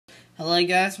Hello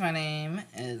guys, my name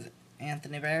is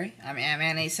Anthony Berry. I'm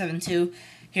Ant-Man872.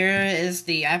 Here is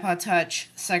the iPod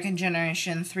Touch 2nd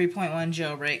generation 3.1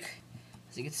 jailbreak.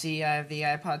 As you can see, I have the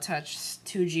iPod Touch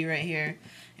 2G right here.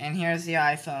 And here's the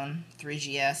iPhone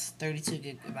 3GS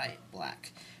 32GB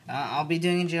black. I'll be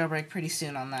doing a jailbreak pretty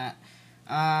soon on that.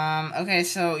 Okay,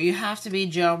 so you have to be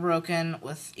jailbroken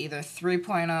with either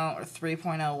 3.0 or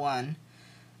 3.01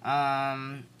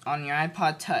 on your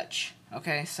iPod Touch.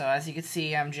 Okay, so as you can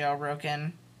see, I'm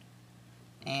jailbroken,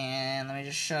 and let me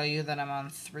just show you that I'm on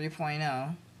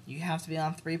 3.0. You have to be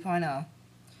on 3.0.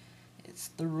 It's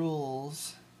the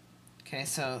rules. Okay,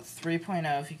 so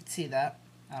 3.0, if you can see that.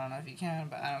 I don't know if you can,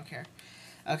 but I don't care.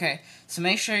 Okay, so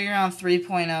make sure you're on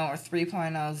 3.0 or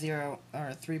 3.0 or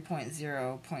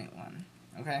 3.0.1.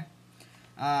 Okay?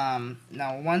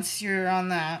 Now, once you're on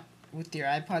that with your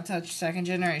iPod Touch 2nd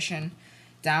generation,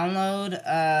 download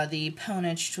the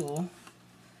Pwange Tool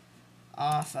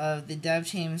off of the dev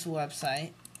team's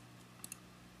website.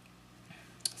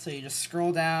 So you just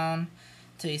scroll down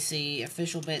till you see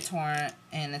official BitTorrent,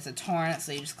 and it's a torrent,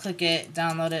 so you just click it,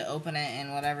 download it, open it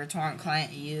in whatever torrent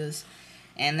client you use,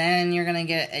 and then you're going to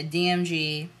get a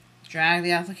DMG, drag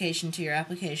the application to your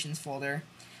applications folder,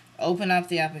 open up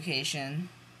the application,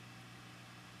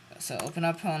 so open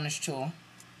up Pwange Tool,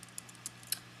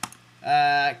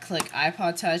 click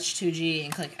iPod Touch 2G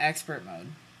and click Expert Mode.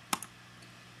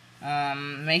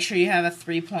 Make sure you have a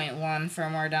 3.1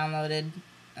 firmware downloaded.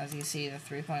 As you see, the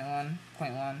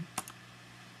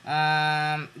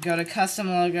 3.1.1. Go to Custom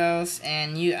Logos,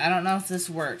 and I don't know if this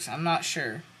works. I'm not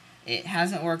sure. It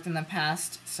hasn't worked in the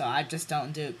past, so I just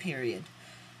don't do it, period.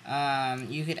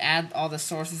 You could add all the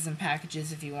sources and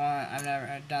packages if you want. I've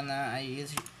never done that. I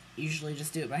usually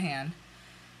just do it by hand.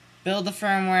 Build the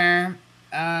firmware.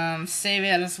 Save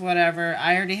it as whatever.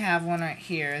 I already have one right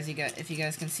here, if you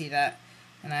guys can see that.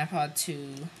 An iPod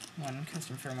 2.1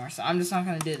 custom firmware. So I'm just not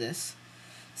going to do this.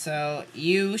 So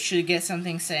you should get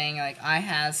something saying like I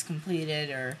has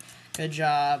completed or good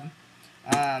job.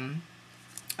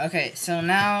 Okay, so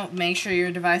now make sure your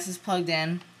device is plugged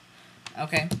in.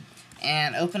 Okay,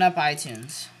 and open up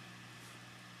iTunes.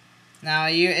 Now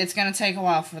it's going to take a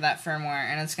while for that firmware,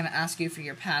 and it's going to ask you for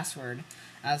your password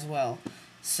as well.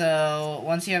 So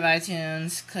once you have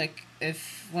iTunes,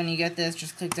 when you get this,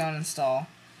 just click Don't Install.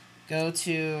 Go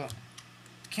to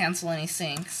Cancel Any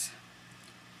Syncs.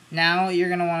 Now you're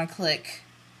going to want to click,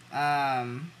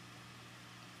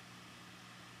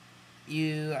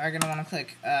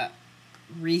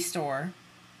 Restore,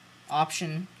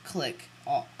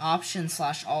 Option/Alt,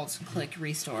 click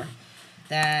Restore.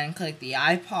 Then click the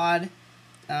iPod,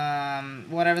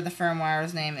 whatever the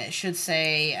firmware's name. It should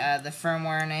say the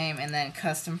firmware name and then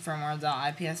custom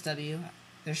firmware.ipsw.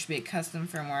 There should be a custom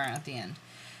firmware at the end.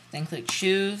 Then click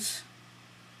Choose.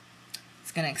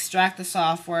 It's going to extract the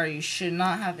software. You should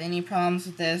not have any problems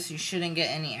with this. You shouldn't get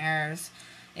any errors.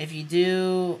 If you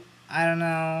do, I don't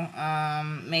know,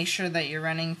 make sure that you're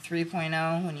running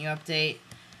 3.0 when you update.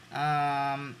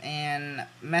 And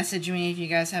message me if you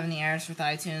guys have any errors with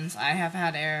iTunes. I have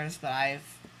had errors, but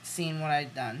I've seen what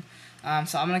I've done.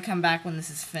 So I'm going to come back when this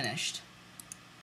is finished.